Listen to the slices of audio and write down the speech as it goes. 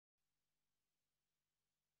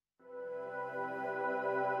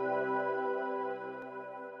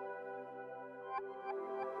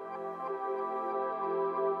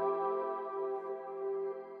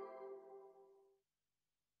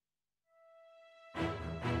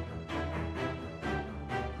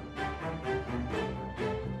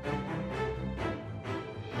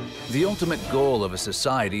The ultimate goal of a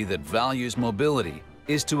society that values mobility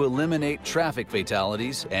is to eliminate traffic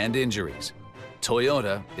fatalities and injuries.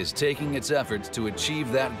 Toyota is taking its efforts to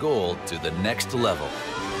achieve that goal to the next level.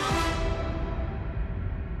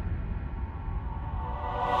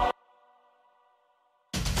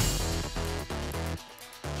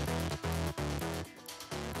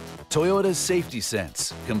 Toyota's Safety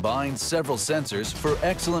Sense combines several sensors for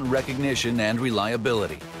excellent recognition and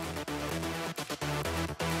reliability.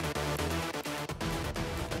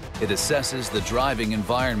 It assesses the driving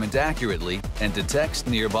environment accurately and detects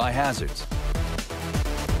nearby hazards.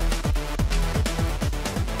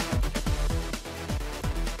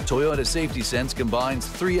 Toyota Safety Sense combines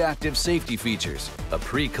 3 active safety features: a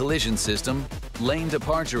pre-collision system, lane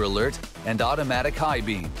departure alert, and automatic high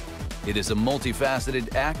beam. It is a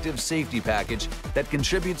multifaceted active safety package that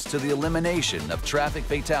contributes to the elimination of traffic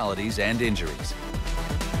fatalities and injuries.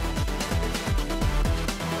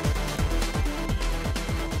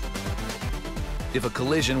 If a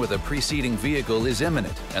collision with a preceding vehicle is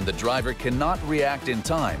imminent and the driver cannot react in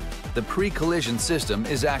time, the pre-collision system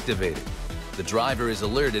is activated. The driver is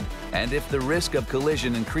alerted, and if the risk of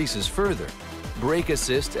collision increases further, brake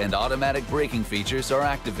assist and automatic braking features are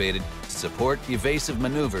activated to support evasive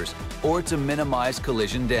maneuvers or to minimize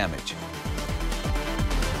collision damage.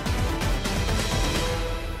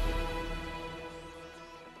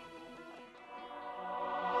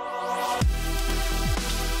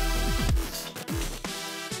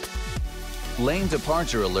 Lane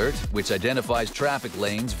Departure Alert, which identifies traffic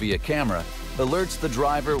lanes via camera, alerts the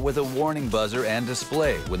driver with a warning buzzer and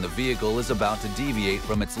display when the vehicle is about to deviate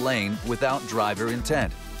from its lane without driver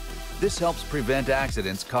intent. This helps prevent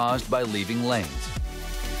accidents caused by leaving lanes.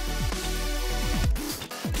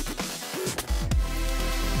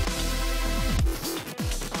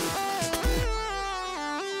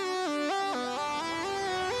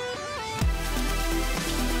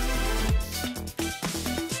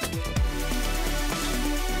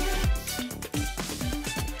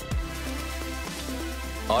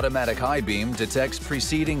 Automatic high beam detects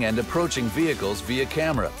preceding and approaching vehicles via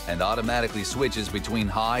camera and automatically switches between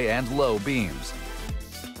high and low beams.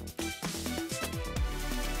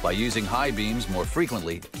 By using high beams more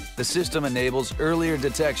frequently, the system enables earlier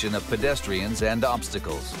detection of pedestrians and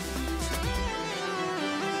obstacles.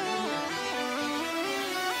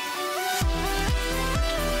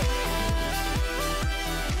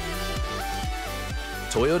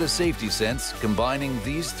 Toyota Safety Sense, combining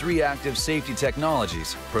these 3 active safety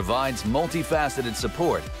technologies, provides multifaceted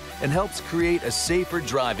support and helps create a safer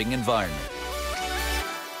driving environment.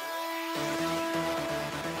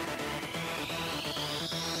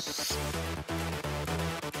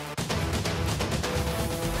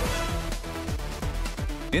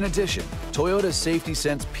 In addition, Toyota Safety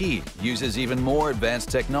Sense P uses even more advanced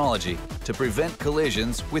technology to prevent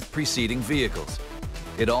collisions with preceding vehicles.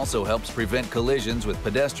 It also helps prevent collisions with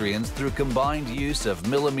pedestrians through combined use of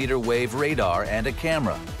millimeter wave radar and a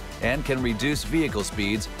camera, and can reduce vehicle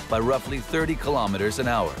speeds by roughly 30 kilometers an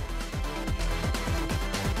hour.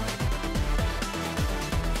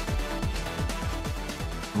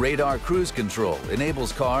 Radar cruise control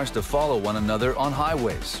enables cars to follow one another on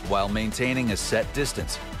highways while maintaining a set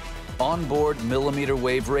distance. Onboard millimeter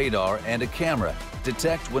wave radar and a camera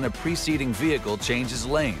detect when a preceding vehicle changes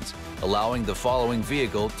lanes, allowing the following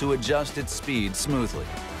vehicle to adjust its speed smoothly.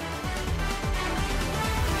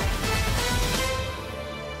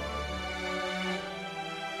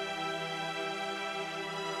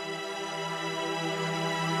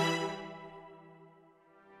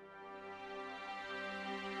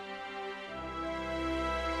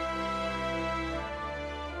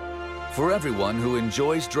 For everyone who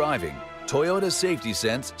enjoys driving, Toyota Safety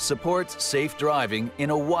Sense supports safe driving in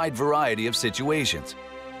a wide variety of situations.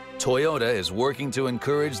 Toyota is working to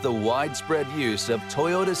encourage the widespread use of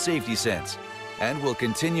Toyota Safety Sense and will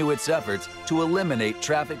continue its efforts to eliminate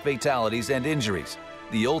traffic fatalities and injuries,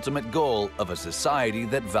 the ultimate goal of a society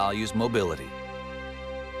that values mobility.